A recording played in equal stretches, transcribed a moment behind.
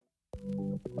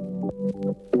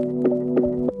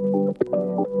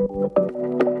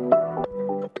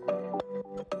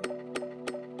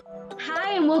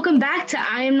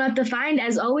Tough to find.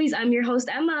 As always, I'm your host,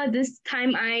 Emma. This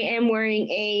time I am wearing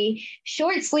a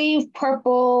short sleeve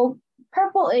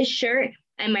purple-ish shirt,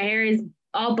 and my hair is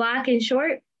all black and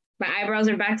short. My eyebrows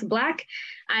are back to black.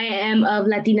 I am of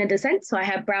Latina descent, so I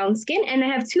have brown skin, and I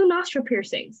have two nostril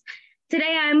piercings.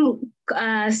 Today I'm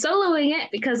soloing it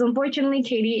because unfortunately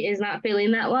Katie is not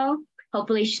feeling that well.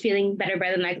 Hopefully she's feeling better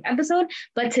by the next episode.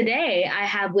 But today I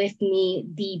have with me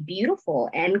the beautiful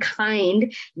and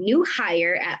kind new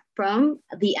hire from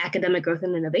the Academic Growth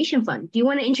and Innovation Fund. Do you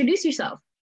want to introduce yourself?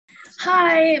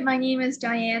 Hi, my name is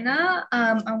Diana.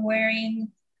 I'm wearing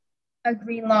a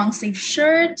green long sleeve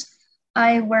shirt.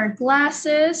 I wear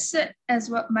glasses as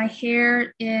well. My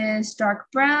hair is dark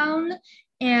brown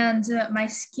and my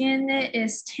skin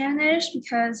is tannish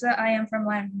because I am from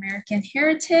Latin American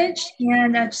heritage.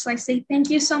 And I'd just like to say thank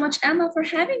you so much, Emma, for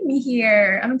having me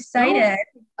here. I'm excited.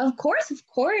 Oh, of course, of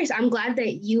course. I'm glad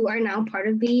that you are now part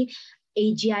of the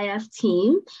AGIF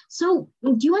team. So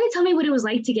do you want to tell me what it was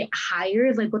like to get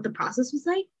hired, like what the process was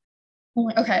like?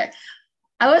 Okay.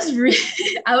 I was really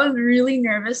I was really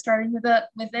nervous starting with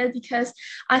it because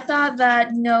I thought that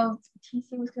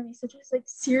TC was gonna be such a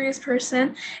serious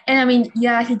person. And I mean,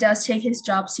 yeah, he does take his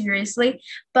job seriously,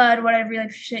 but what I really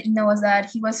appreciate, was that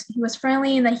he was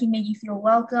friendly and that he made you feel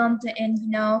welcomed, and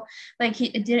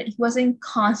he wasn't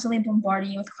constantly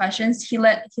bombarding you with questions. He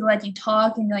let you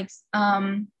talk and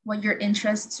what your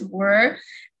interests were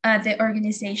at the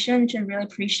organization, which I really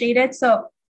appreciated. So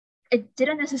it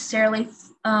didn't necessarily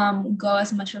go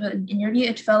as much of an interview.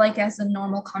 It felt like as a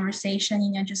normal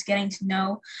conversation, just getting to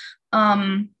know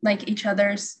each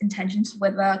other's intentions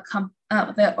with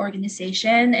the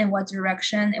organization and what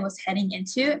direction it was heading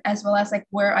into, as well as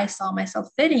where I saw myself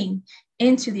fitting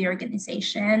into the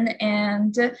organization.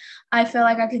 And I feel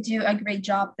like I could do a great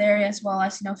job there, as well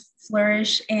as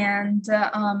flourish and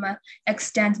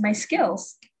extend my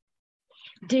skills.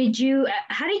 How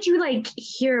did you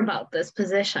hear about this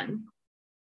position?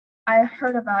 I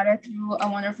heard about it through a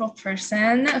wonderful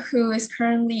person who is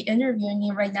currently interviewing me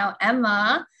right now,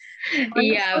 Emma.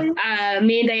 Yeah,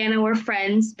 me and Diana were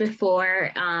friends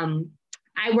before.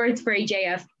 I worked for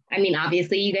AJF. I mean,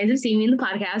 obviously, you guys have seen me in the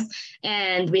podcast,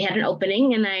 and we had an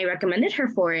opening, and I recommended her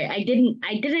for it. I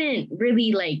didn't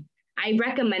really I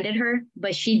recommended her,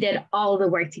 but she did all the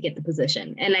work to get the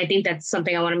position. And I think that's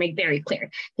something I want to make very clear,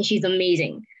 because she's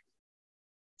amazing.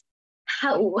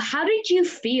 How did you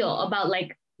feel about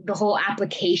the whole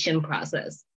application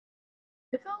process?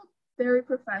 It felt very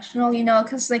professional,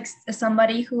 because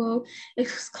somebody who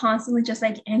is constantly just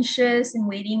anxious and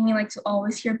waiting to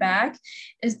always hear back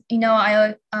is,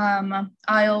 I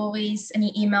always,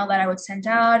 any email that I would send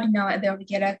out, they would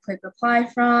get a quick reply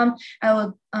from. I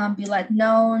would be let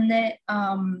known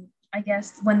I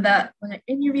guess when the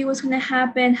interview was going to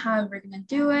happen, how we're going to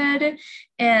do it,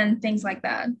 and things like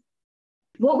that.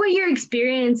 What were your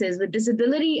experiences with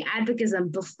disability advocacy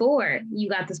before you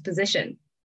got this position?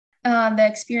 The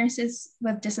experiences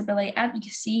with disability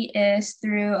advocacy is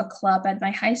through a club at my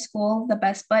high school, the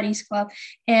Best Buddies Club.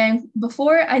 And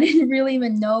before, I didn't really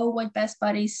even know what Best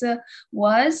Buddies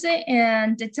was.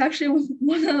 And it's actually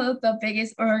one of the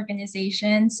biggest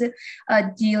organizations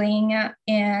dealing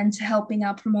and helping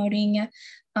out promoting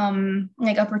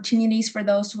opportunities for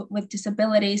those with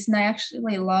disabilities. And I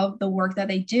actually love the work that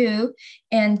they do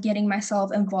and getting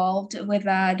myself involved with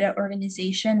that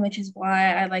organization, which is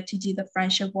why I like to do the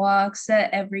friendship walks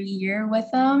every year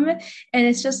with them. And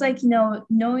it's just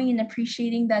knowing and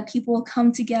appreciating that people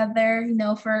come together,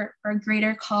 for a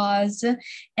greater cause,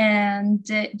 and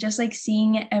just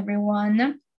seeing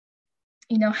everyone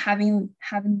having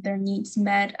their needs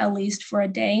met at least for a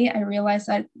day. I realized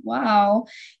that, wow,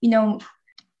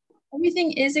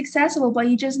 everything is accessible, but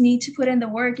you just need to put in the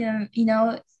work, and you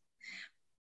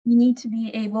need to be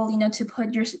able to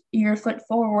put your foot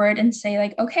forward and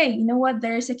say okay, you know what,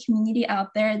 there's a community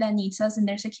out there that needs us, and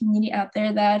there's a community out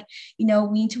there that we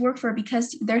need to work for,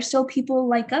 because there's still people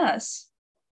like us.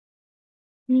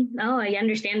 No, I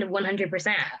understand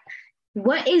 100%.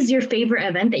 What is your favorite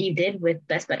event that you did with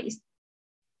Best Buddies?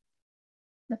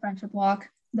 The friendship walk.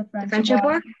 The friendship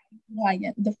walk?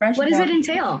 Yeah, the friendship walk. What does it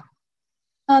entail?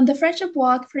 The friendship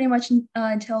walk pretty much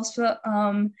entails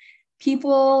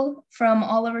people from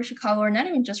all over Chicago, or not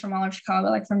even just from all over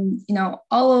Chicago, from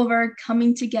all over,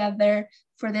 coming together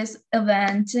for this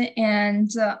event. And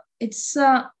it's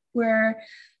where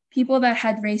people that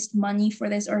had raised money for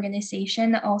this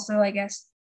organization also, I guess,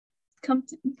 come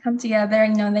together,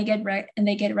 and they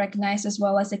get recognized, as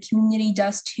well as the community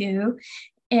does too.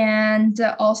 And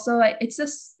also it's a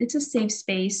safe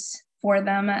space for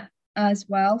them as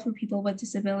well, for people with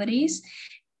disabilities.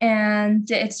 And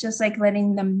it's just like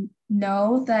letting them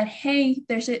know that, hey,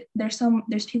 there's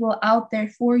people out there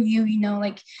for you,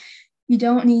 like you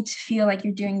don't need to feel like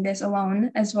you're doing this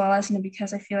alone, as well as,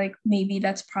 because I feel like maybe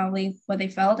that's probably what they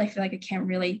felt. I feel like I can't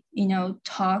really,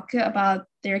 talk about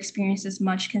their experiences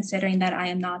much, considering that I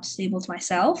am not disabled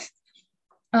myself.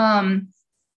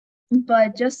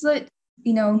 But just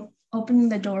opening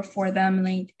the door for them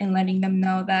and letting them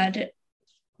know that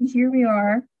here we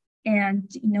are, and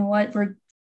you know what, we're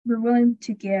willing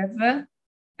to give,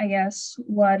 I guess,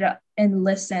 and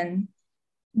listen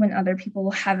when other people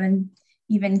haven't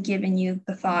even given you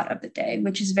the thought of the day,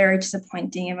 which is very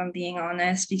disappointing if I'm being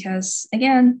honest, because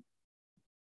again,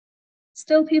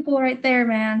 still people right there,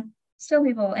 man. Still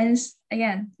people. And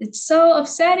it's so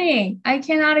upsetting. I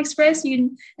cannot express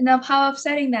you enough how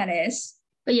upsetting that is.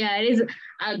 But yeah, it is.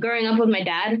 Growing up with my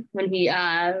dad, when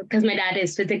because my dad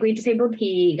is physically disabled,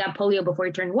 he got polio before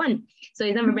he turned 1. So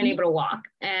he's never been able to walk.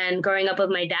 And growing up with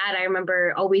my dad, I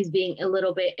remember always being a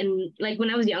little bit, and like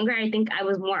when I was younger, I think I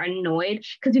was more annoyed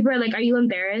because people are like, are you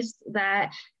embarrassed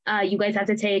that you guys have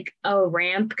to take a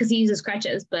ramp? Because he uses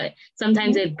crutches, but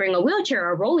sometimes they'd bring a wheelchair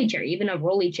or a rolly chair, even a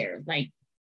rolly chair, like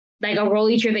a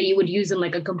rolly chair that you would use in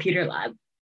like a computer lab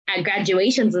at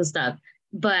graduations and stuff.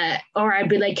 Or I'd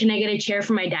be like, can I get a chair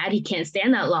for my dad? He can't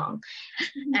stand that long.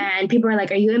 And people are like,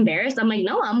 are you embarrassed? I'm like,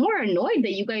 no, I'm more annoyed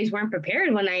that you guys weren't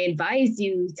prepared when I advised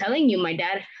you, telling you my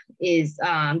dad is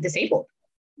disabled.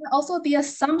 Also the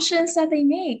assumptions that they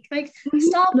make, like,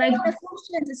 stop making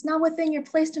assumptions. It's not within your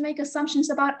place to make assumptions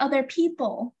about other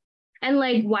people. And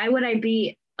like, why would I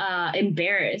be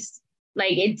embarrassed?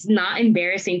 Like, it's not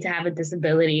embarrassing to have a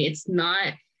disability. It's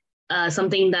not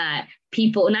something that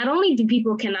not only do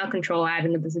people cannot control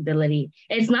having a disability,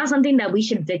 it's not something that we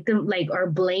should or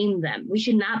blame them. We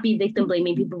should not be victim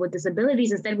blaming people with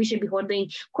disabilities. Instead, we should be holding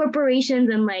corporations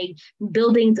and like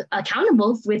buildings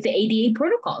accountable with the ADA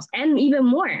protocols and even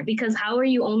more, because how are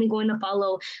you only going to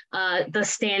follow the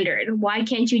standard? Why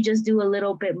can't you just do a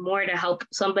little bit more to help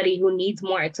somebody who needs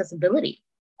more accessibility?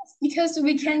 Because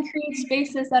we can create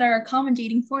spaces that are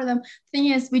accommodating for them. The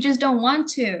thing is, we just don't want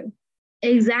to.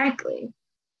 Exactly.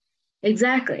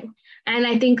 And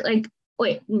I think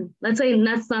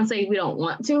let's not say we don't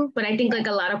want to, but I think like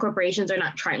a lot of corporations are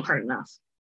not trying hard enough.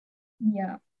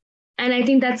 Yeah. And I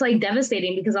think that's like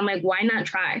devastating, because I'm like, why not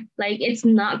try? Like, it's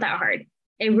not that hard.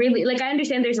 It really, like, I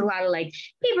understand there's a lot of like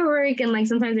paperwork, and like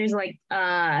sometimes there's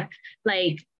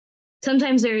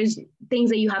sometimes there's things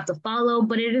that you have to follow,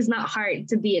 but it is not hard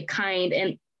to be a kind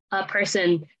and a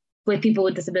person with people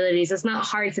with disabilities. It's not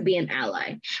hard to be an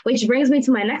ally, which brings me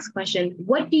to my next question.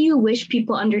 What do you wish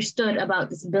people understood about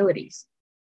disabilities?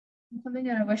 Something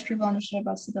that I wish people understood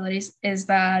about disabilities is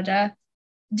that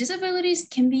disabilities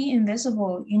can be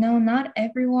invisible. Not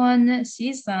everyone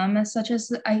sees them, such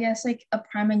as, I guess, like a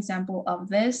prime example of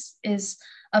this is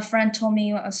a friend told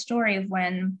me a story of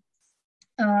when,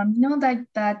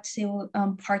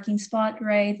 that parking spot,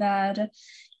 right, that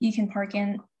you can park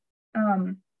in.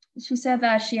 She said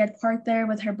that she had parked there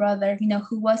with her brother,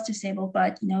 who was disabled,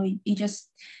 but, you just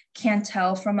can't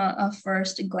tell from a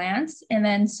first glance. And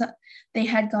then they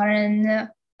had gotten,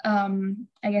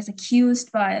 I guess,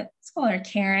 accused by, let's call her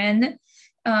Karen.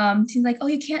 She's like, oh,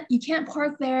 you can't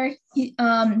park there.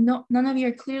 No, none of you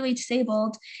are clearly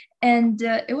disabled. And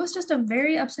it was just a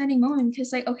very upsetting moment,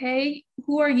 because like, okay,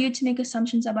 who are you to make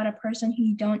assumptions about a person who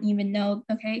you don't even know?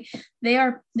 Okay, they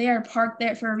are parked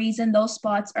there for a reason. Those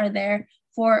spots are there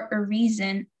for a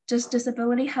reason. Does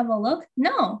disability have a look?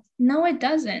 No, it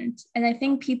doesn't. And I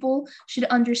think people should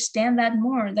understand that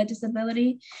more, that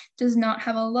disability does not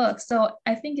have a look. So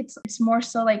I think it's more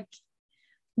so like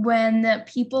when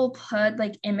people put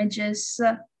like images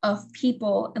of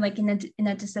people like in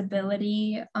a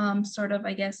disability sort of,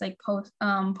 I guess, like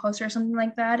poster or something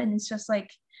like that, and it's just like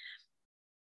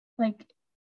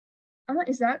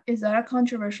is that a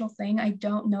controversial thing? I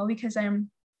don't know, because I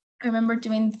remember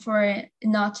doing for an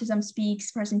Autism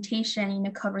Speaks presentation,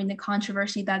 covering the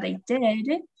controversy that they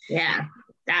did. Yeah,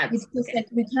 it's just like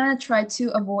we kind of try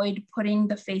to avoid putting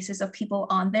the faces of people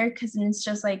on there, because then it's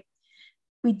just like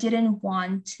we didn't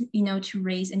want, to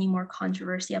raise any more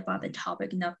controversy about the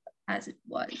topic enough as it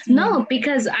was. No,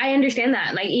 because I understand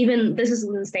that. Like, even this is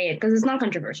going to say it because it's not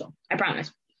controversial. I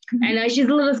promise. Mm-hmm. I know she's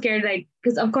a little scared, like,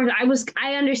 because of course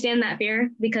I understand that fear,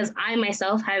 because I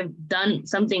myself have done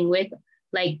something with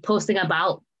like posting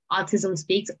about Autism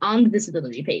Speaks on the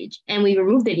disability page, and we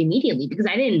removed it immediately because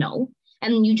I didn't know,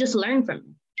 and you just learn from it.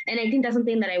 And I think that's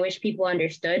something that I wish people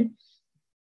understood.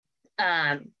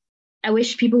 I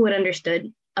wish people would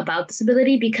understood about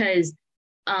disability, because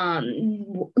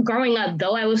growing up,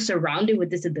 though I was surrounded with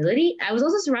disability, I was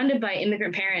also surrounded by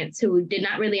immigrant parents who did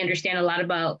not really understand a lot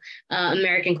about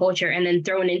American culture and then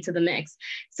thrown into the mix.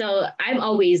 So I'm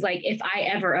always like, if I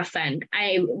ever offend,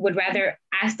 I would rather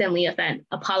accidentally offend,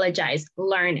 apologize,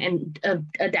 learn, and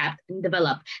adapt and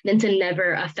develop than to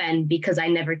never offend because I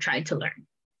never tried to learn.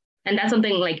 And that's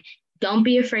something like, don't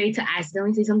be afraid to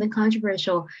accidentally say something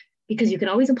controversial because you can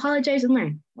always apologize and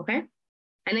learn. Okay.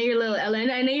 I know you're a little, Ellen.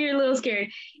 I know you're a little scared.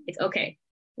 It's okay.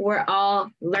 We're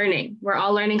all learning. We're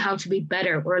all learning how to be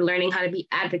better. We're learning how to be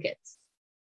advocates.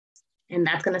 And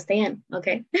that's going to stay in.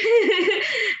 Okay.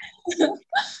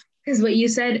 Because what you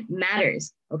said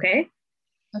matters. Okay.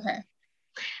 Okay.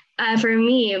 For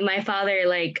me, my father,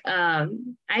 I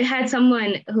had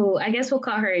someone who I guess we'll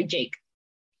call her Jake.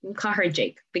 We'll call her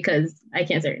Jake because I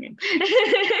can't say her name.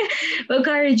 We'll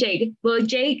call her Jake. Well,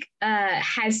 Jake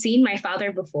has seen my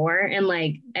father before in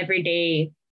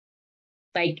everyday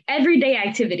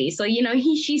activities. So,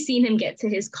 she's seen him get to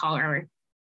his car.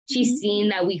 She's seen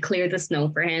that we clear the snow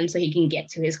for him so he can get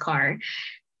to his car.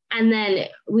 And then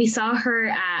we saw her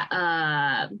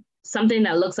at something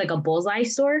that looks like a bullseye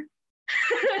store.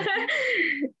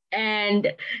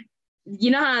 And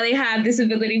you know how they have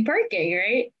disability parking,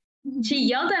 right? She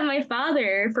yelled at my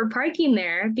father for parking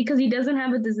there because he doesn't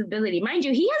have a disability. Mind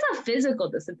you, he has a physical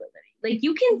disability. Like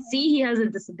you can see he has a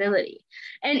disability.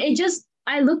 And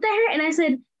I looked at her and I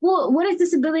said, well, what does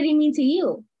disability mean to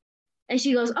you? And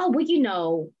she goes, oh, well, you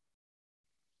know.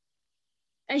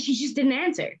 And she just didn't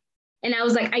answer. And I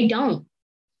was like, I don't.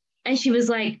 And she was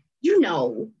like, you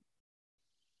know,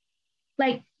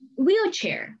 like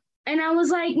wheelchair. And I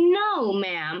was like, no,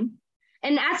 ma'am.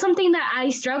 And that's something that I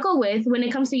struggle with when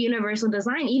it comes to universal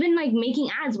design, even like making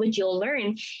ads, which you'll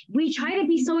learn. We try to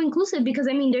be so inclusive because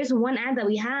there's one ad that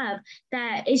we have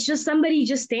that it's just somebody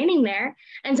just standing there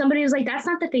and somebody was like, that's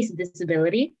not the face of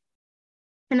disability.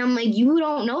 And I'm like, you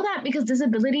don't know that because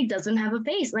disability doesn't have a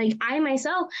face. Like I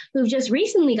myself, who've just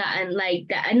recently gotten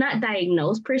not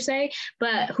diagnosed per se,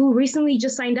 but who recently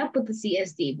just signed up with the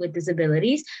CSD with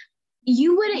disabilities,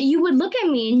 you would look at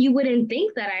me and you wouldn't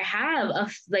think that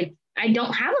I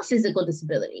don't have a physical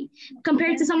disability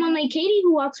compared to someone like Katie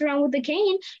who walks around with a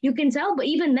cane. You can tell, but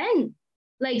even then,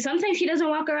 like sometimes she doesn't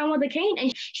walk around with a cane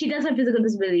and she does have physical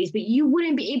disabilities, but you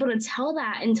wouldn't be able to tell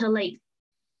that until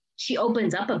she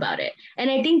opens up about it.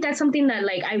 And I think that's something that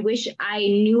I wish I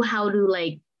knew how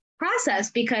to process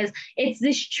because it's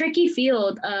this tricky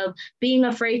field of being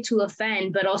afraid to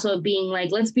offend, but also being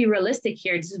let's be realistic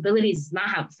here. Disability does not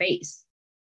have a face.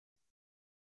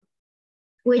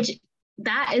 Which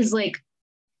that is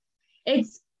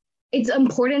it's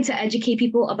important to educate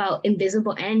people about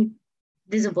invisible and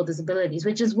visible disabilities,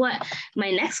 which is what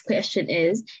my next question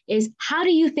is how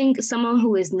do you think someone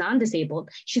who is non-disabled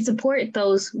should support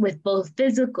those with both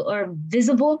physical or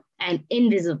visible and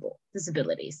invisible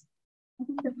disabilities? I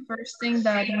think the first thing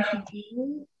that you should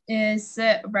do is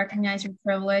recognize your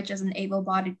privilege as an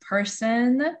able-bodied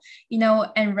person,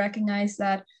 and recognize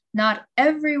that not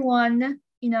everyone,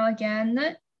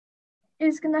 again,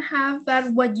 is going to have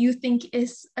that what you think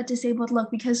is a disabled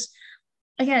look because,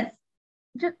 again,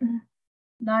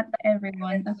 not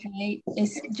everyone, okay,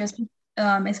 is just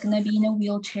is going to be in a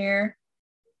wheelchair.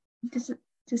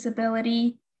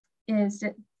 Disability is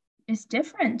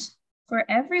different for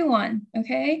everyone,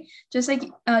 okay? Just like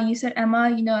you said,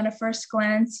 Emma, at a first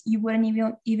glance, you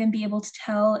wouldn't even be able to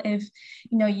tell if,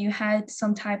 you had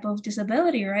some type of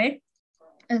disability, right?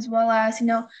 As well as,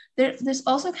 this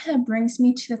also kind of brings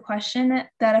me to the question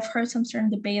that I've heard some certain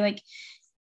debate,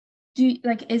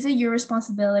 is it your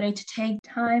responsibility to take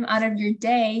time out of your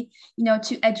day,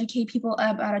 to educate people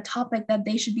about a topic that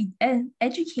they should be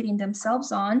educating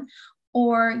themselves on?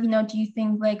 Or, do you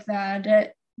think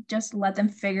that just let them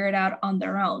figure it out on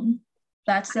their own?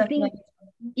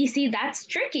 You see, that's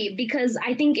tricky because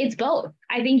I think it's both.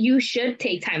 I think you should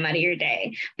take time out of your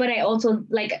day, but I also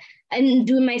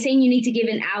am I saying you need to give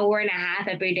an hour and a half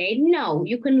every day? No,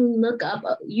 you can look up,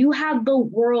 you have the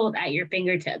world at your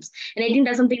fingertips. And I think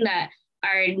that's something that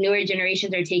our newer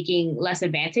generations are taking less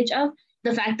advantage of.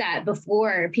 The fact that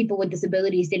before people with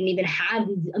disabilities didn't even have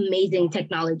these amazing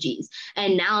technologies.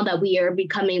 And now that we are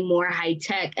becoming more high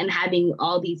tech and having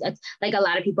all these, a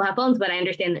lot of people have phones, but I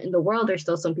understand that in the world, there's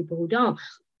still some people who don't.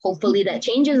 Hopefully that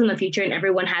changes in the future and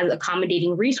everyone has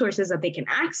accommodating resources that they can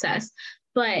access.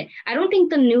 But I don't think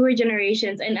the newer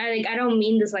generations, and I don't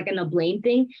mean this in a blame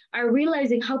thing, are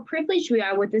realizing how privileged we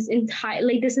are with this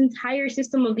entire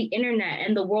system of the internet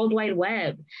and the World Wide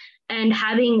Web, and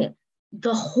having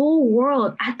the whole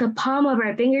world at the palm of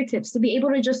our fingertips to be able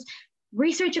to just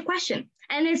research a question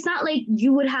And it's not like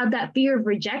you would have that fear of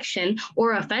rejection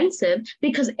or offensive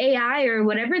because AI or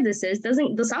whatever this is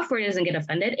the software doesn't get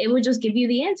offended. It would just give you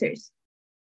the answers.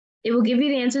 It will give you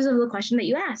the answers of the question that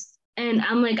you asked. And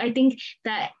I'm like, I think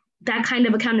that kind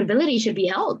of accountability should be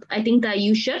held. I think that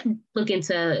you should look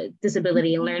into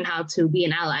disability and learn how to be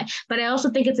an ally. But I also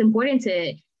think it's important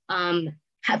to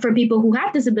for people who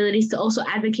have disabilities to also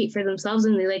advocate for themselves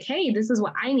and be like, hey, this is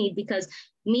what I need, because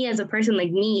me as a person,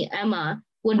 like me, Emma,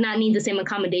 would not need the same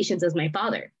accommodations as my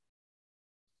father.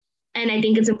 And I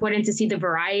think it's important to see the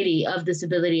variety of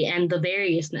disability and the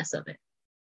variousness of it.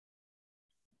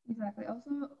 Exactly.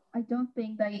 Also, I don't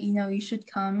think that, you should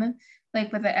come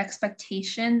like with the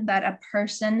expectation that a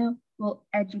person will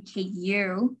educate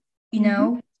you,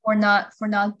 for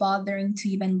not bothering to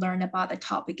even learn about the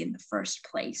topic in the first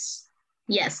place.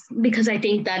 Yes, because I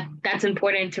think that that's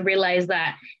important to realize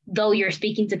that though you're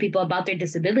speaking to people about their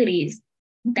disabilities,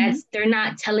 they're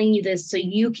not telling you this so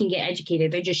you can get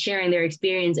educated. They're just sharing their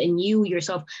experience, and you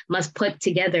yourself must put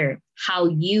together how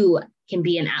you can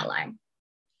be an ally.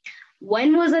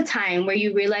 When was a time where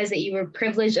you realized that you were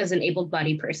privileged as an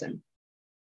able-bodied person?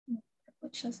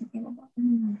 Privileged as an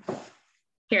able-bodied.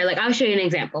 Here, like I'll show you an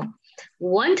example.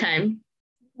 One time,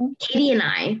 Katie and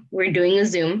I were doing a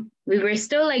Zoom. We were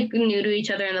still like new to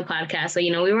each other in the podcast, so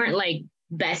we weren't like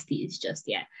besties just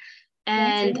yet.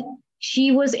 And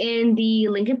she was in the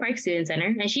Lincoln Park Student Center,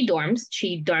 and she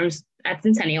dorms at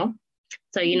Centennial,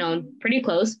 so pretty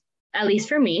close, at least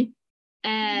for me.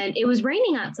 And it was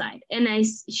raining outside, and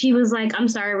she was like, I'm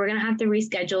sorry, we're gonna have to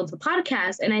reschedule the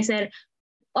podcast. And I said,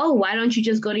 oh, why don't you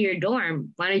just go to your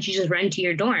dorm? Why don't you just run to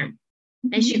your dorm?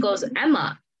 And she goes,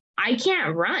 Emma, I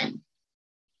can't run.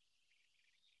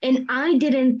 And I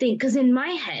didn't think, because in my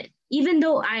head, even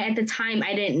though at the time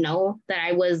I didn't know that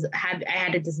I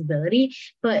had a disability,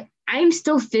 but I'm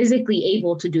still physically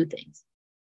able to do things.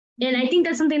 And I think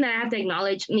that's something that I have to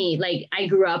acknowledge. Me, like, I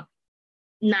grew up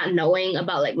not knowing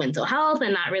about like mental health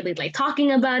and not really like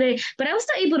talking about it, but I was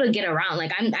still able to get around.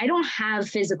 Like I don't have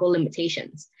physical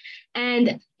limitations.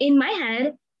 And in my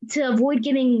head, to avoid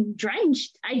getting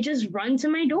drenched, I just run to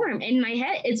my dorm. In my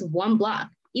head, it's 1 block.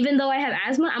 Even though I have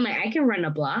asthma, I'm like, I can run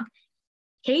a block.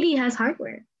 Katie has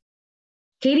hardware.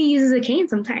 Katie uses a cane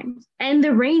sometimes, and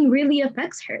the rain really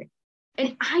affects her.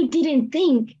 And I didn't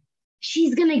think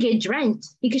she's gonna get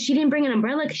drenched because she didn't bring an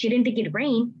umbrella because she didn't think it'd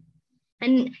rain.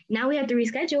 And now we have to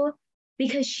reschedule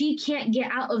because she can't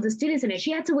get out of the student center.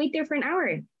 She had to wait there for an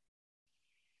hour,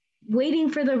 waiting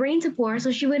for the rain to pour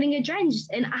so she wouldn't get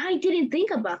drenched. And I didn't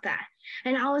think about that.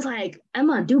 And I was like,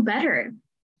 Emma, do better.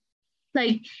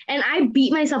 Like, and I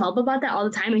beat myself up about that all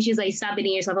the time. And she's like, stop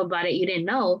beating yourself up about it. You didn't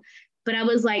know. But I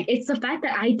was like, it's the fact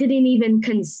that I didn't even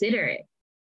consider it.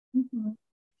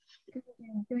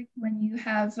 I feel like when you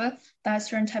have that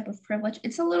certain type of privilege,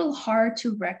 it's a little hard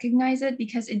to recognize it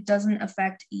because it doesn't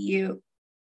affect you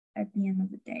at the end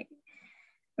of the day.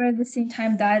 But at the same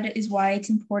time, that is why it's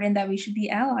important that we should be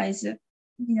allies, to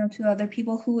other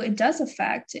people who it does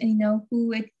affect, and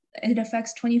who it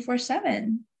affects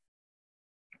 24/7.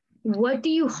 What do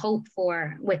you hope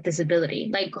for with disability?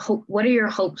 Like, what are your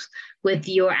hopes with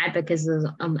your advocacy?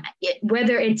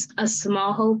 Whether it's a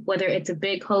small hope, whether it's a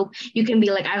big hope, you can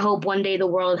be like, I hope one day the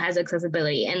world has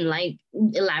accessibility, and like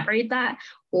elaborate that.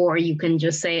 Or you can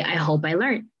just say, I hope I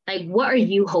learn. Like, what are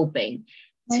you hoping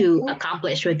to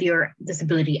accomplish with your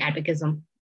disability advocacy?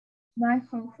 My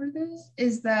hope for this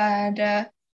is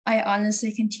that I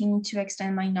honestly continue to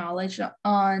extend my knowledge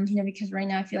on, because right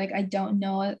now I feel like I don't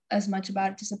know as much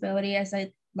about disability as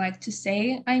I'd like to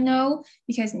say I know,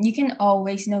 because you can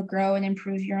always, grow and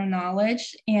improve your own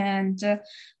knowledge. And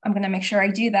I'm going to make sure I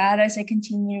do that as I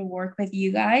continue to work with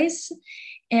you guys.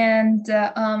 And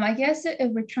I guess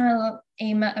if we're trying to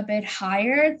aim a bit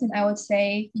higher, then I would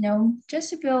say,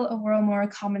 just to build a world more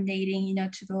accommodating,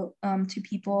 to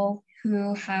people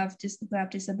who have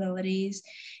disabilities.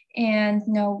 And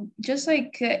just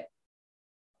like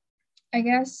I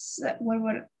guess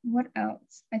what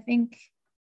else? I think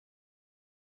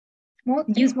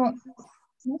mostly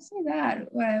that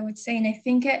what I would say. And I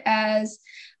think as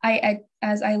I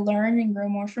learn and grow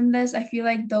more from this, I feel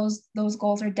like those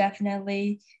goals are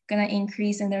definitely gonna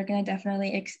increase, and they're gonna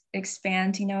definitely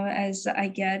expand, as I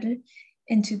get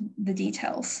into the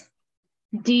details.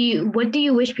 What do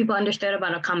you wish people understood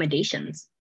about accommodations?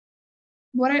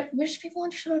 What I wish people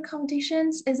understood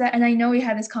accommodations is that, and I know we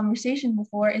had this conversation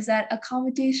before, is that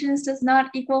accommodations does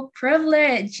not equal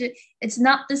privilege. It's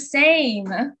not the same.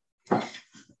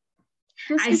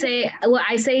 I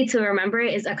say to remember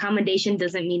is accommodation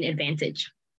doesn't mean advantage.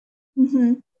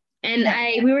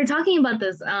 And we were talking about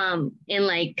this in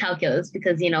like calculus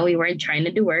because we weren't trying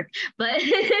to do work, but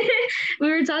we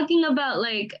were talking about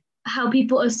like how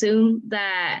people assume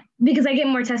that because I get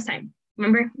more test time.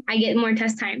 Remember, I get more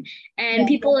test time, and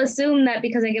people assume that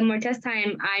because I get more test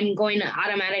time, I'm going to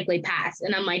automatically pass,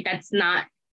 and I'm like, that's not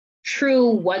true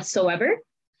whatsoever.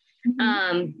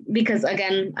 Because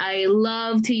again, I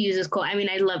love to use this quote. I mean,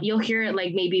 you'll hear it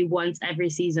like maybe once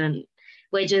every season,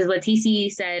 which is what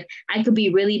TC said. I could be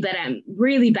really bad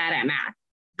at math,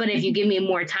 but if you give me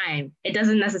more time, it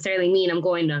doesn't necessarily mean I'm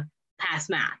going to pass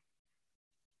math.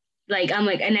 Like I'm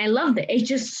like, and I love it.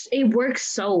 It works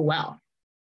so well.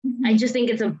 I just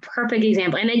think it's a perfect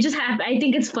example. And I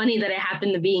think it's funny that it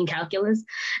happened to be in calculus,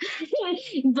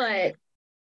 but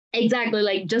exactly,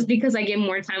 like just because I get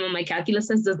more time on my calculus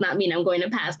test does not mean I'm going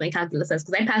to pass my calculus test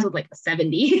because I passed with like a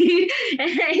 70.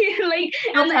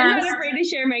 I'm not afraid to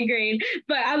share my grade,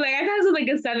 but I'm like, I passed with like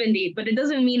a 70, but it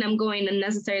doesn't mean I'm going to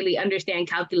necessarily understand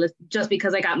calculus just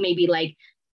because I got maybe like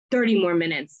 30 more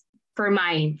minutes for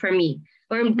me.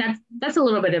 Or that's a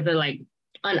little bit of a like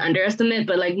an underestimate,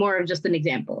 but like more of just an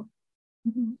example.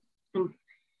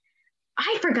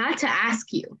 I forgot to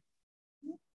ask you,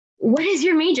 what is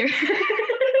your major?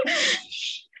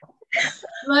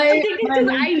 I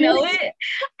know it.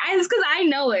 It's because I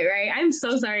know it, right? I'm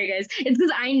so sorry, guys. It's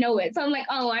because I know it. So I'm like,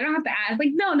 oh, I don't have to ask.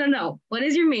 Like, no. What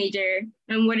is your major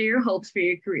and what are your hopes for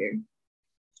your career?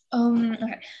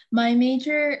 Okay. My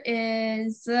major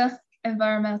is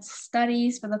environmental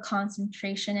studies with a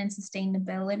concentration in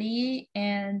sustainability.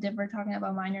 And if we're talking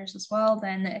about minors as well,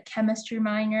 then a chemistry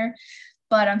minor.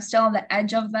 But I'm still on the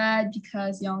edge of that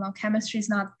because y'all know chemistry is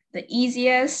not the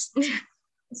easiest.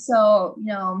 So,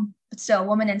 but still,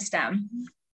 women in STEM.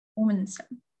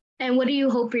 And what do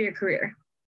you hope for your career?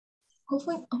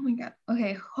 Hopefully, oh my God.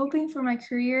 Okay, hoping for my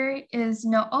career is,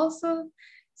 also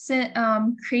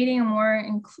creating a more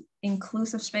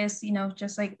inclusive space,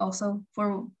 just like also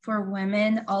for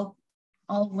women, all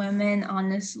women,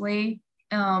 honestly,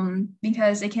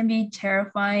 because it can be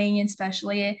terrifying,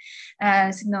 especially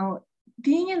as,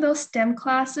 being in those STEM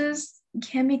classes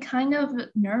can be kind of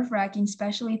nerve-wracking,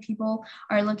 especially if people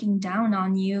are looking down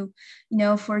on you,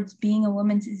 for being a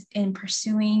woman and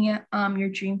pursuing your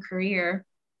dream career.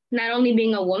 Not only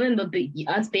being a woman, but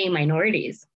us being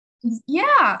minorities.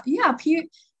 Yeah.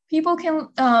 People can,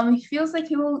 it feels like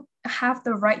people have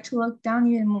the right to look down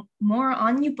even more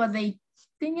on you, but the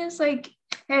thing is like,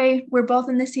 hey, we're both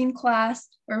in the same class,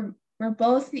 we're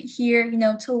both here,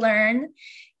 to learn.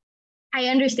 I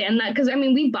understand that because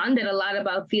we bonded a lot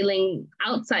about feeling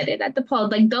outsided at DePaul.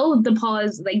 Like though DePaul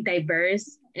is like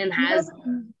diverse and has.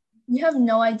 You have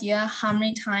no idea how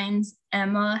many times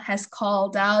Emma has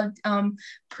called out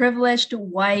privileged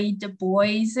white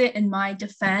boys in my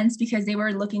defense because they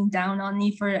were looking down on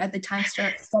me for at the time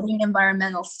studying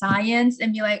environmental science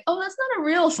and be like, oh, that's not a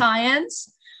real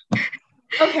science.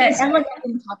 Okay, Emma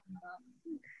doesn't talk about.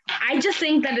 I just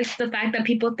think that it's the fact that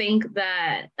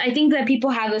I think that people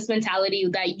have this mentality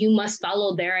that you must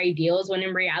follow their ideals when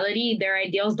in reality, their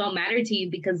ideals don't matter to you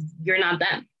because you're not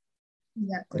them.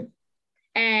 Exactly.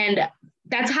 And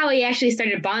that's how we actually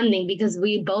started bonding because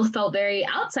we both felt very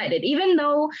outsided. Even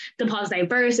though DePaul's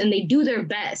diverse and they do their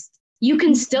best, you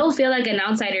can still feel like an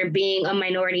outsider being a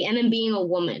minority and then being a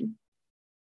woman.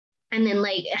 And then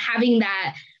like having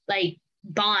that like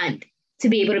bond to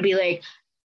be able to be like,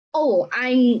 oh,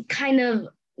 I'm kind of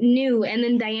new. And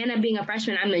then Diana being a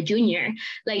freshman, I'm a junior.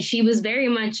 Like she was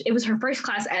it was her first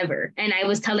class ever. And I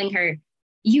was telling her,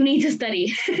 you need to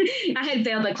study. I had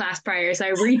failed the class prior, so I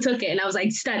retook it and I was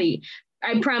like, study.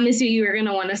 I promise you're going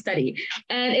to want to study.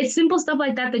 And it's simple stuff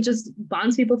like that that just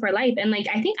bonds people for life. And like,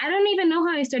 I don't even know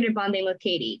how I started bonding with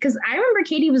Katie because I remember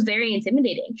Katie was very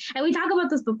intimidating. And we talked about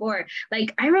this before.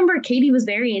 Like, I remember Katie was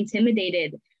very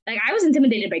intimidated. Like, I was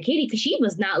intimidated by Katie because she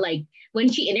was not like,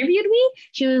 when she interviewed me,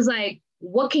 she was like,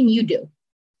 what can you do?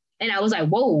 And I was like,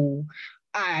 whoa,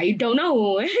 I don't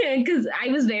know, because I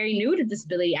was very new to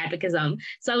disability advocacy.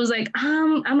 So I was like,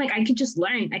 I'm like, I could just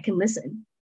learn. I can listen.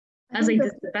 I was like,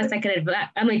 that's the best I could.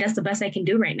 I'm like, that's the best I can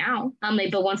do right now. I'm like,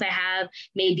 but once I have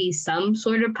maybe some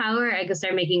sort of power, I could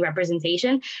start making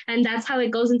representation. And that's how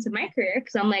it goes into my career.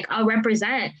 Because I'm like, I'll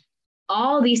represent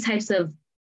all these types of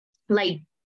like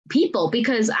people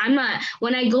because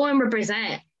when I go and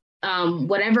represent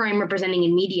whatever I'm representing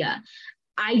in media,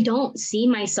 I don't see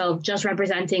myself just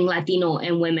representing Latino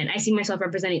and women. I see myself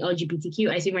representing LGBTQ.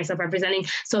 I see myself representing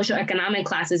socioeconomic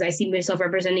classes. I see myself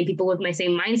representing people with my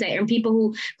same mindset and people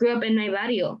who grew up in my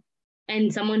barrio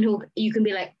and someone who you can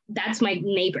be like, that's my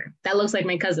neighbor. That looks like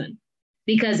my cousin.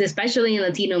 Because especially in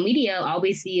Latino media, all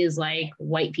we see is like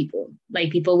white people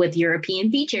like people with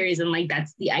European features, and like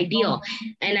that's the ideal.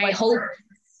 And I hope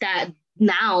that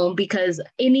now, because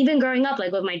and even growing up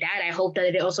like with my dad, I hope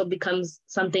that it also becomes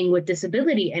something with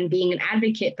disability and being an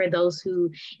advocate for those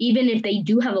who, even if they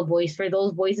do have a voice, for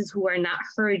those voices who are not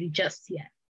heard just yet.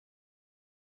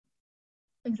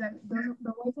 Exactly.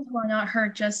 The voices who are not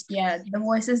heard just yet, the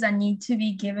voices that need to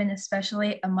be given,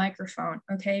 especially a microphone,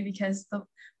 okay? Because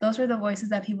those are the voices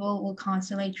that people will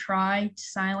constantly try to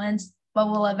silence, but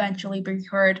will eventually be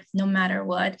heard no matter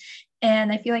what.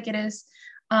 And I feel like it is,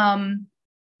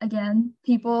 again,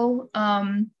 people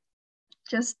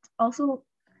just also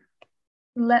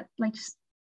just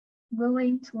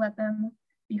willing to let them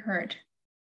be heard.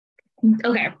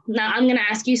 Okay, now I'm going to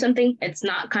ask you something. It's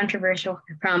not controversial,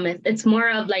 I promise. It's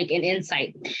more of like an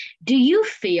insight. Do you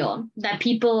feel that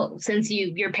people, since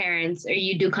your parents, or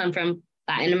you do come from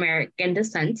Latin American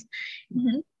descent,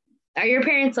 are your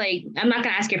parents like, I'm not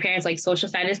going to ask your parents like social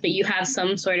status, but you have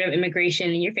some sort of immigration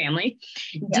in your family.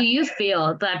 Yeah. Do you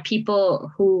feel that people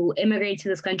who immigrate to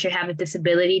this country have a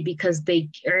disability because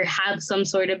or have some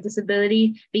sort of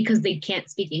disability because they can't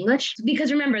speak English?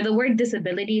 Because remember, the word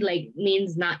disability like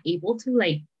means not able to,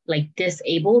 like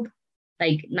disabled,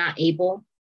 like not able.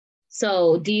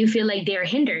 So do you feel like they're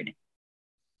hindered?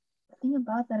 The thing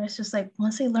about that is just like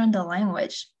once they learn the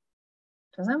language,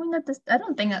 does that mean that I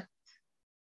don't think that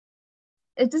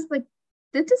it's just like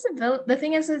the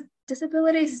thing is that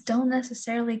disabilities don't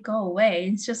necessarily go away.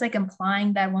 It's just like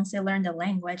implying that once they learn the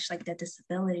language, like the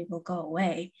disability will go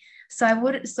away. So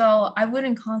I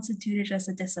wouldn't constitute it as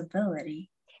a disability.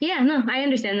 Yeah, no, I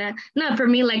understand that. No, for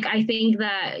me, like I think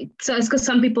that, so it's because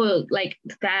some people like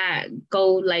that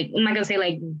go like, I'm not gonna say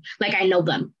like I know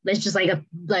them. It's just like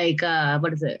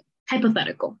what is it?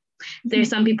 Hypothetical. There's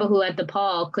some people who at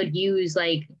DePaul could use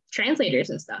like translators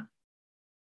and stuff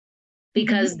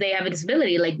because they have a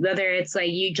disability, like whether it's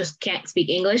like you just can't speak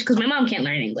English, because my mom can't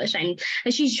learn English, and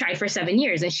she's tried for 7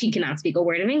 years and she cannot speak a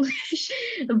word of English.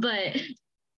 But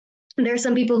there's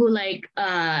some people who like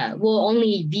will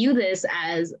only view this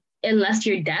as, unless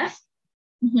you're deaf,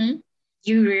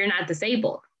 you're not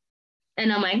disabled.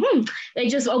 And I'm like, it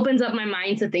just opens up my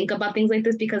mind to think about things like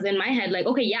this, because in my head, like,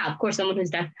 okay, yeah, of course, someone who's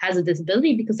deaf has a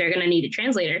disability because they're going to need a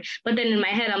translator. But then in my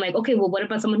head, I'm like, okay, well, what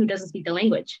about someone who doesn't speak the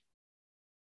language?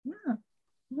 Yeah.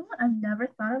 You know what? I've never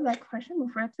thought of that question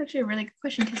before. That's actually a really good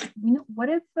question, because what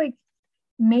if like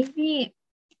maybe,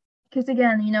 because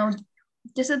again,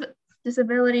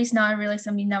 disability is not really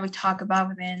something that we talk about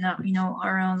within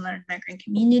our own Latin American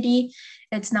community.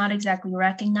 It's not exactly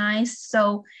recognized.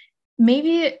 So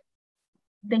maybe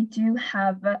they do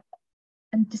have a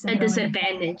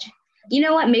disadvantage. You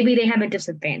know what? Maybe they have a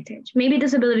disadvantage. Maybe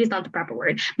disability is not the proper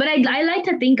word, but I like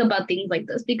to think about things like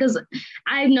this, because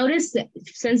I've noticed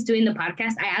since doing the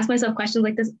podcast, I ask myself questions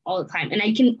like this all the time, and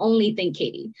I can only thank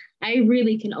Katie. I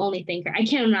really can only thank her. I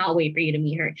cannot wait for you to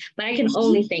meet her, but I can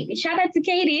only thank. Shout out to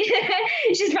Katie.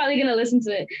 She's probably gonna listen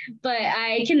to it, but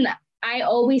I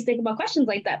always think about questions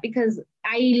like that, because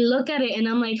I look at it and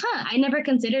I'm like, I never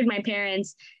considered my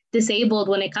parents disabled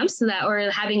when it comes to that, or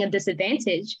having a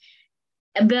disadvantage.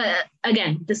 But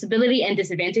again, disability and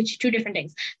disadvantage, two different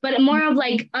things, but more of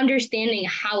like understanding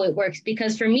how it works.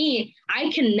 Because for me, I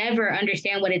can never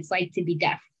understand what it's like to be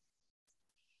deaf.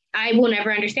 I will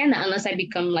never understand that unless I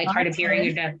become like hard of hearing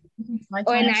or deaf.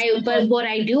 But what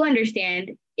I do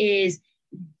understand is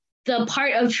the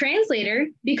part of translator,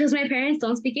 because my parents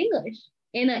don't speak English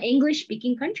in an English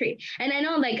speaking country. And I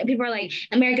know like people are like,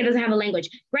 America doesn't have a language.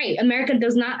 Right. America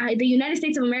does not, the United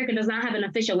States of America does not have an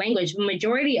official language. The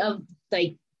majority of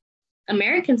like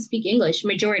Americans speak English,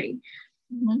 majority.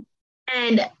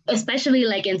 And especially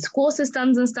like in school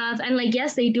systems and stuff. And like,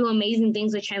 yes, they do amazing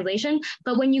things with translation,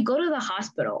 but when you go to the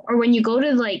hospital, or when you go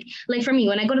to like for me,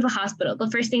 when I go to the hospital,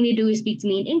 the first thing they do is speak to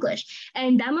me in English.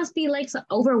 And that must be like so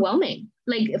overwhelming.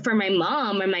 Like for my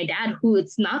mom or my dad, who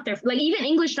it's not their, like even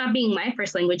English not being my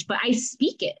first language, but I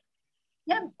speak it.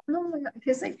 Yeah, oh my God,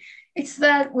 because like it's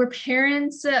that where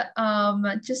parents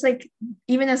just like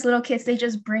even as little kids, they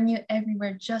just bring you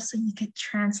everywhere just so you could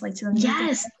translate to them.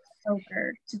 Yes.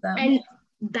 To them. And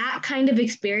that kind of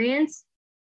experience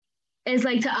is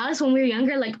like, to us when we were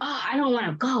younger, like, oh, I don't want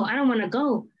to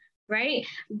go, right?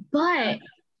 But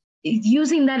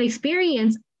using that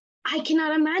experience, I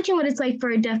cannot imagine what it's like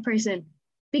for a deaf person,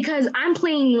 because I'm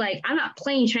not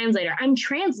playing translator, I'm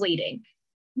translating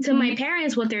to my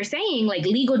parents what they're saying, like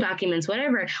legal documents,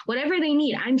 whatever they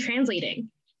need, I'm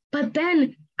translating. But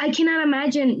then I cannot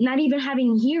imagine not even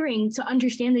having hearing to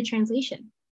understand the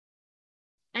translation,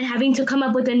 and having to come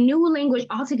up with a new language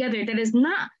altogether that is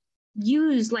not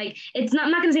used. Like, it's not,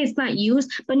 I'm not going to say it's not used,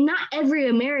 but not every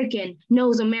American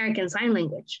knows American Sign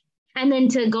Language. And then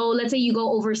to go, let's say you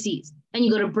go overseas and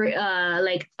you go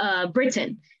to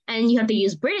Britain, and you have to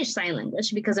use British Sign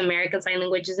Language because American Sign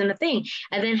Language isn't a thing.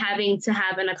 And then having to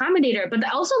have an accommodator, but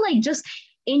also like just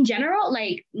in general,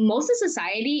 like most of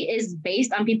society is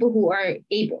based on people who are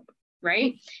able,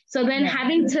 right? So then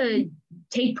having to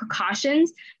take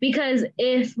precautions, because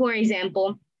if, for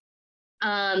example,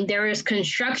 there is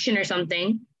construction or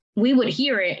something, we would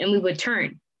hear it and we would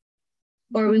turn,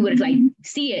 or we would like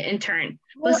see it and turn.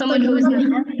 But someone who's not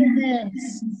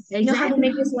confidence. Exactly. You know how to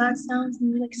make those loud sounds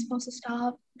and you're like supposed to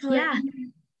stop. Yeah.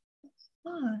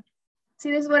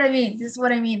 See, this is what I mean. This is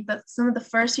what I mean. But some of the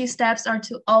first few steps are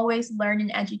to always learn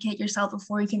and educate yourself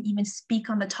before you can even speak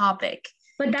on the topic.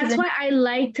 But that's why I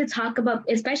like to talk about,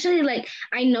 especially like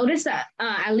I noticed that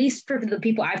at least for the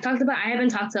people I've talked about, I haven't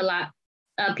talked to a lot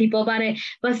of people about it,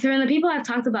 but for the people I've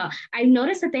talked about, I've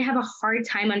noticed that they have a hard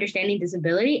time understanding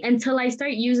disability until I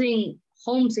start using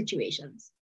home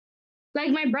situations. Like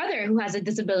my brother who has a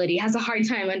disability has a hard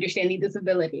time understanding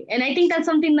disability. And I think that's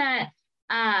something that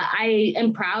I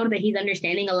am proud that he's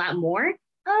understanding a lot more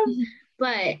of,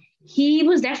 but he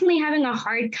was definitely having a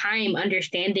hard time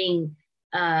understanding,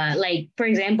 like, for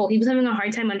example, he was having a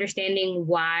hard time understanding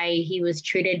why he was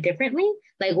treated differently.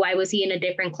 Like, why was he in a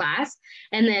different class?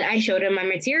 And then I showed him my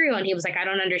material and he was like, I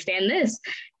don't understand this.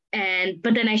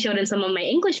 But then I showed him some of my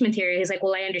English material. He's like,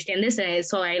 well, I understand this. And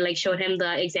so I like showed him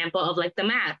the example of like the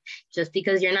math. Just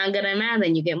because you're not good at math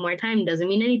and you get more time doesn't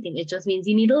mean anything. It just means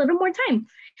you need a little more time.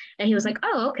 And he was like,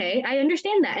 oh, okay, I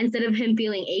understand that. Instead of him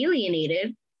feeling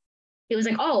alienated, he was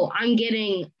like, oh, I'm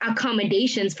getting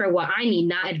accommodations for what I need,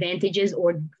 not advantages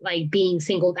or like being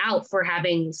singled out for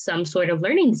having some sort of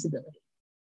learning disability.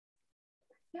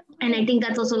 And I think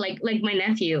that's also like my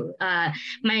nephew.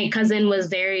 My cousin was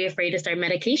very afraid to start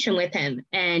medication with him,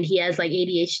 and he has like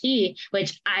ADHD,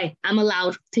 which I'm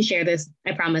allowed to share this.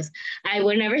 I promise. I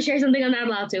would never share something I'm not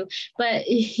allowed to. But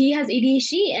he has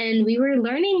ADHD, and we were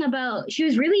learning about. She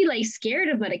was really like scared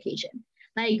of medication,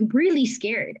 like really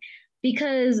scared,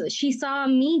 because she saw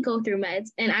me go through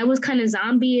meds, and I was kind of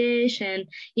zombie-ish, and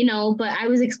But I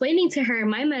was explaining to her,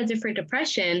 my meds are for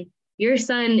depression. Your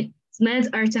son meds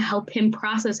are to help him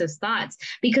process his thoughts,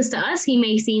 because to us he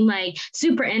may seem like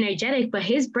super energetic, but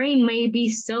his brain may be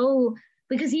so,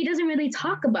 because he doesn't really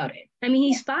talk about it. I mean,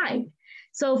 he's 5,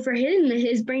 so for him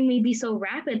his brain may be so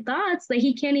rapid thoughts that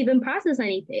he can't even process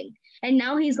anything. And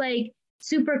now he's like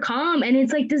super calm, and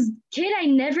it's like this kid I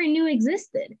never knew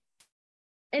existed.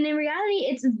 And in reality,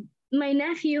 it's my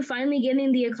nephew finally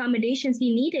getting the accommodations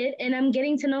he needed, and I'm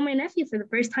getting to know my nephew for the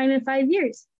first time in 5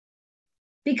 years.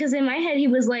 Because in my head, he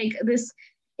was like this.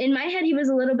 In my head, he was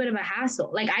a little bit of a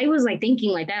hassle. Like I was like thinking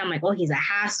like that. I'm like, oh, he's a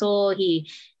hassle.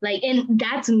 And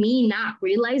that's me not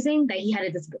realizing that he had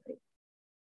a disability.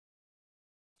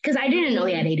 Because I didn't know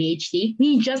he had ADHD.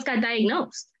 He just got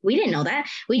diagnosed. We didn't know that.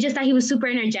 We just thought he was super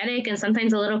energetic and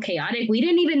sometimes a little chaotic. We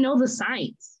didn't even know the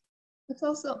signs. It's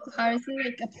also obviously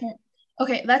like a parent.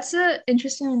 Okay, that's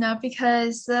interesting enough,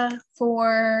 because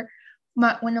for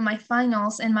one of my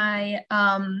finals in my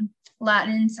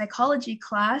Latin psychology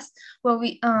class, well,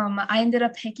 I ended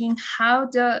up picking how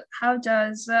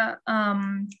does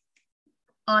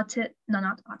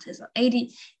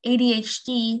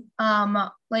ADHD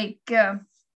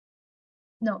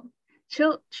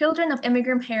children of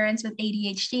immigrant parents with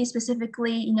ADHD,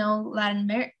 specifically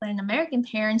Latin American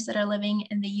parents that are living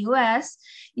in the US,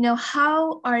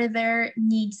 how are their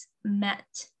needs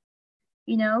met?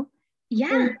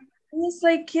 Yeah. And it's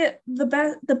like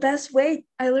the best way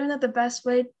I learned that the best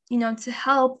way to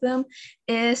help them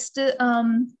is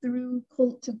to through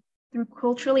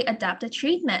culturally adapted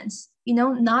treatments,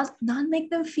 not make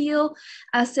them feel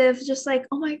as if just like,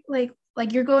 oh my,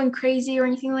 like you're going crazy or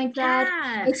anything like that.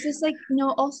 Yeah. It's just like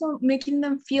also making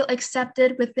them feel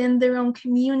accepted within their own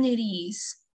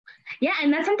communities. Yeah,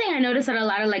 and that's something I noticed that a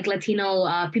lot of like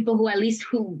Latino people who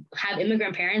have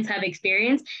immigrant parents have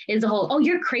experienced, is the whole, oh,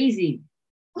 you're crazy.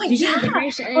 Oh, yeah.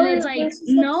 Depression. And it's like,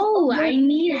 no, like, I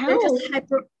need help.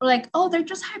 They're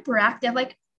just hyperactive.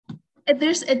 Like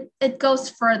it goes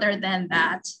further than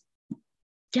that.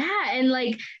 Yeah, and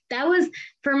like that was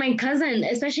for my cousin,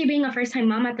 especially being a first-time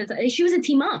mom at the time. She was a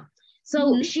teen mom.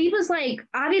 So she was like,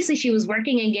 obviously she was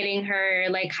working and getting her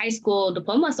like high school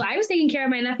diploma. So I was taking care of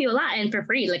my nephew a lot and for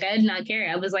free. Like I did not care.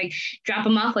 I was like, drop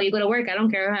him off while you go to work. I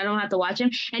don't care. I don't have to watch him.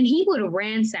 And he would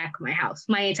ransack my house,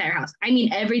 my entire house. I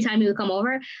mean, every time he would come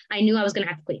over, I knew I was going to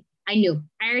have to clean. I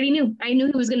already knew. I knew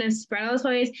he was going to spread all his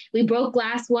toys. We broke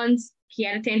glass once. He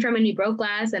had a tantrum and he broke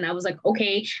glass. And I was like,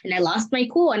 okay. And I lost my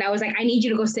cool. And I was like, I need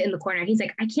you to go sit in the corner. And he's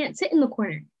like, I can't sit in the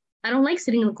corner. I don't like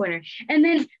sitting in the corner. And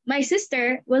then my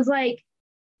sister was like,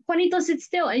 Juanito, sit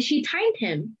still. And she timed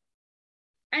him.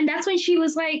 And that's when she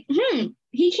was like,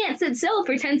 he can't sit still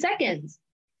for 10 seconds.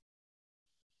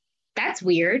 That's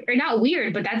weird. Or not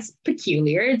weird, but that's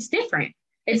peculiar. It's different.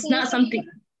 It's not something.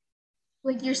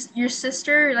 Like your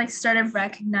sister like started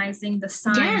recognizing the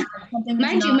signs. Yeah.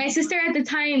 Mind you, my sister at the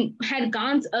time had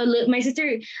gone to my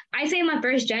sister, I say I'm a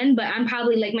first gen, but I'm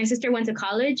probably like, my sister went to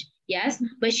college, yes,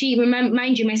 but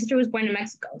mind you, my sister was born in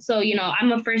Mexico. So,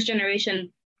 I'm a first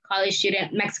generation college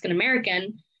student, Mexican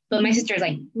American, but my sister is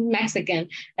like Mexican.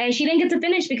 And she didn't get to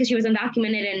finish because she was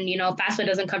undocumented, and, FAFSA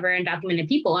doesn't cover undocumented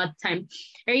people at the time.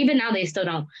 Or even now they still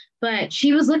don't. But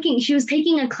she was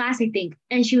taking a class, I think,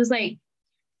 and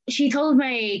she told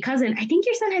my cousin, I think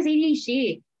your son has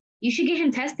ADHD. You should get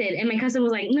him tested. And my cousin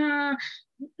was like, nah,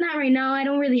 not right now. I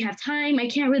don't really have time. I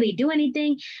can't really do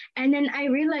anything. And then I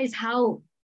realized how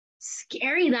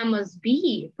scary that must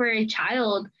be for a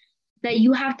child, that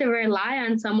you have to rely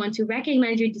on someone to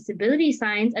recognize your disability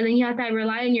signs, and then you have to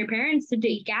rely on your parents to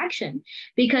take action.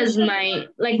 Because my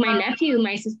nephew,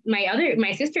 my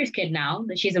sister's kid now,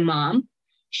 that she's a mom,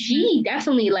 she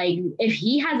definitely, like, if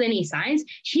he has any signs,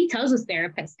 she tells his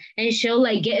therapist, and she'll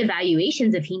like get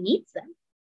evaluations if he needs them.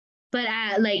 But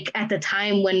at the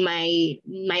time when my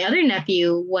other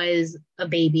nephew was a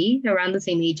baby, around the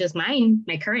same age as mine,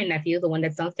 my current nephew, the one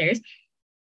that's downstairs,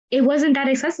 it wasn't that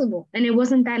accessible and it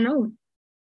wasn't that known.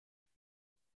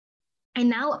 And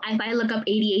now if I look up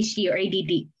ADHD or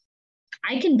ADD,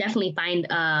 I can definitely find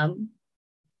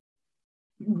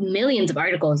millions of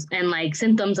articles and like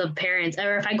symptoms of parents.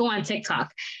 Or if I go on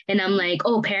TikTok and I'm like,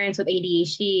 oh, parents with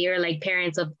ADHD, or like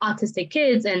parents of autistic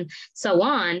kids and so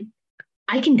on,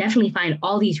 I can definitely find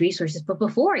all these resources. But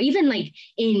before, even like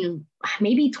in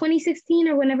maybe 2016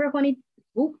 or whenever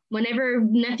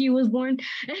nephew was born,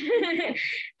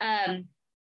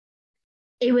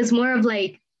 it was more of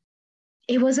like,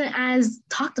 it wasn't as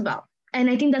talked about. And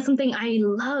I think that's something I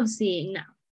love seeing now.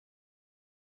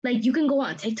 Like, you can go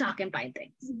on TikTok and find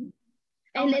things.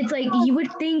 And it's like, you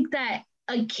would think that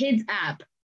a kid's app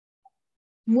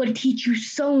would teach you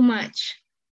so much,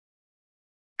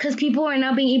 because people are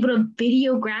now being able to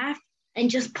videograph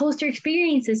and just post their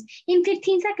experiences in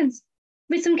 15 seconds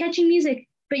with some catchy music,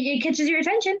 but it catches your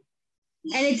attention.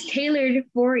 And it's tailored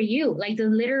for you. Like, the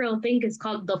literal thing is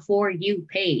called the For You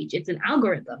page. It's an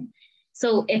algorithm.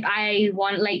 So if I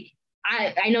want, like,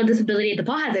 I know Disability at the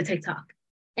Paw has a TikTok,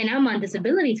 and I'm on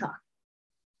Disability Talk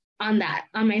on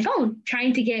my phone,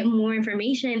 trying to get more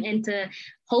information and to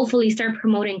hopefully start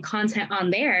promoting content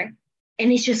on there.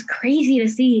 And it's just crazy to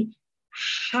see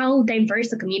how diverse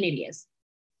the community is.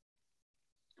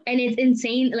 And it's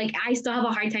insane. Like, I still have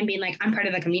a hard time being like, I'm part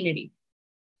of the community.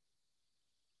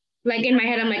 Like, in my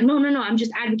head, I'm like, no, I'm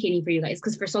just advocating for you guys.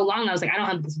 Because for so long, I was like, I don't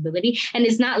have a disability. And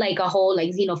it's not like a whole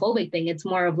like xenophobic thing. It's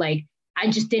more of like, I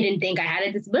just didn't think I had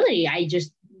a disability.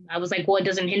 I was like, well, it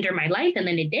doesn't hinder my life. And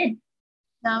then it did.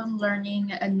 Now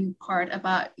learning a new part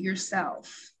about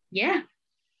yourself. Yeah.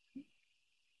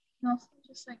 No,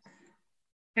 just like.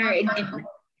 All right.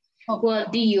 Well,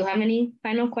 do you have any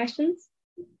final questions?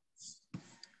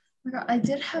 I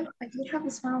did have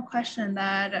this final question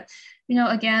that,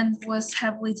 again, was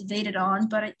heavily debated on,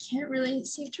 but I can't really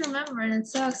seem to remember, and it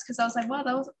sucks because I was like, wow,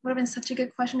 would have been such a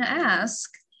good question to ask.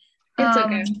 It's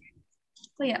okay.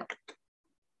 But yeah.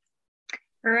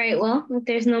 All right. Well, if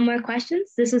there's no more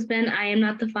questions, this has been I Am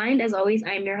Not Defined. As always,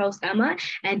 I'm your host, Emma,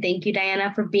 and thank you,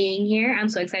 Diana, for being here. I'm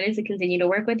so excited to continue to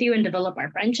work with you and develop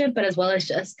our friendship, but as well as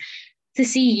just to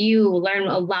see you learn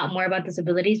a lot more about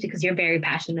disabilities, because you're very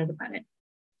passionate about it.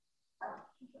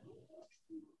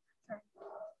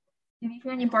 If you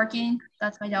hear any barking,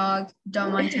 that's my dog.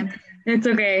 Don't mind him. It's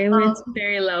okay. It's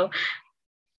very low.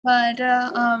 But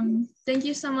thank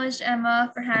you so much,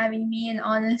 Emma, for having me. And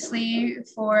honestly,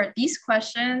 for these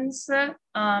questions,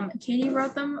 Katie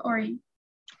wrote them, or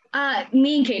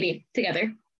me and Katie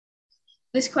together.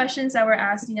 These questions that were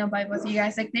asked, by both of you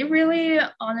guys, like, they really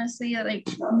honestly like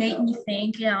make me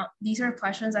think. These are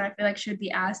questions that I feel like should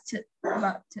be asked to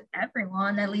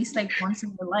everyone at least like once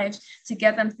in their life, to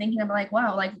get them thinking about like,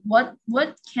 wow, like what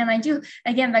can I do?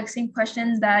 Again, like same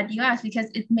questions that you asked, because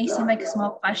it may seem like a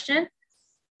small question,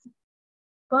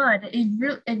 but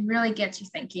it really gets you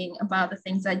thinking about the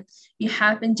things that you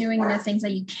have been doing and the things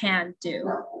that you can do.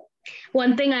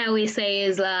 One thing I always say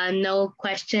is no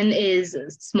question is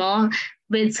small,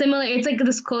 but it's similar. It's like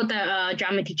this quote that a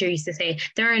drama teacher used to say: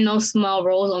 there are no small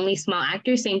roles, only small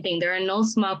actors. Same thing. There are no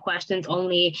small questions,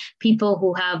 only people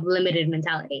who have limited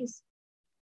mentalities.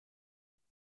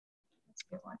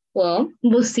 Well,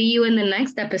 we'll see you in the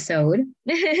next episode.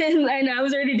 I know I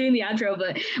was already doing the outro,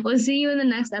 but we'll see you in the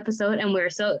next episode. And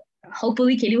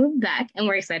hopefully Katie will be back, and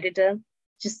we're excited to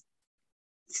just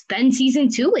spend season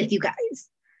 2 with you guys.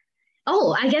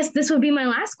 Oh, I guess this would be my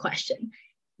last question.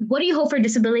 What do you hope for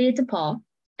Disability to Paul?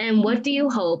 And what do you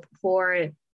hope for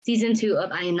season 2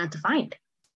 of I Am Not Defined?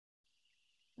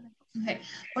 Okay,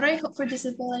 what do I hope for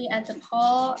disability at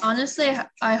DePaul? Honestly,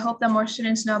 I hope that more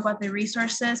students know about the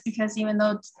resources, because even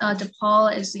though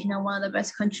DePaul is, one of the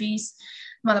best countries,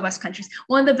 one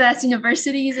of the best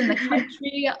universities in the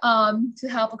country, to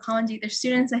help accommodate their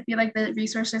students, I feel like the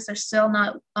resources are still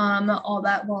not all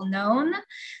that well known.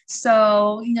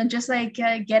 So, just like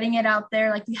getting it out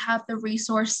there, like we have the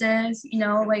resources,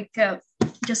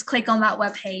 just click on that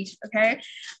webpage, okay?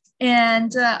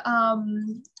 And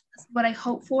what I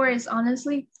hope for is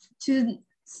honestly to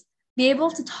be able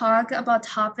to talk about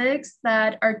topics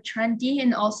that are trendy,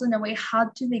 and also in a way, how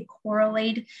do they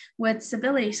correlate with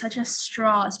disability, such as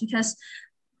straws, because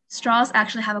straws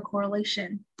actually have a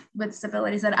correlation with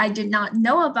disabilities that I did not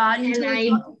know about until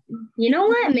you know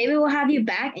what? Maybe we'll have you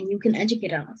back and you can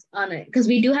educate us on it, because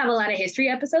we do have a lot of history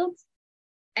episodes.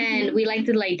 And we like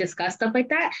to discuss stuff like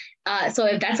that. So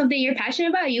if that's something you're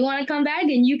passionate about, you want to come back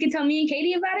and you can tell me and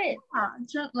Katie about it.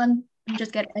 Let me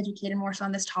just get educated more so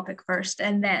on this topic first,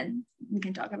 and then we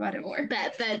can talk about it more.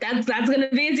 That's gonna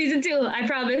be in season 2, I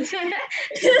promise. All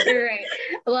right.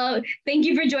 Well, thank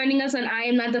you for joining us on I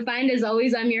Am Not Defined. As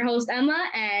always, I'm your host, Emma,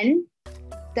 and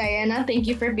Diana, thank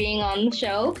you for being on the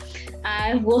show.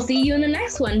 We'll see you in the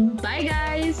next one. Bye,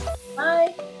 guys.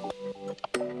 Bye.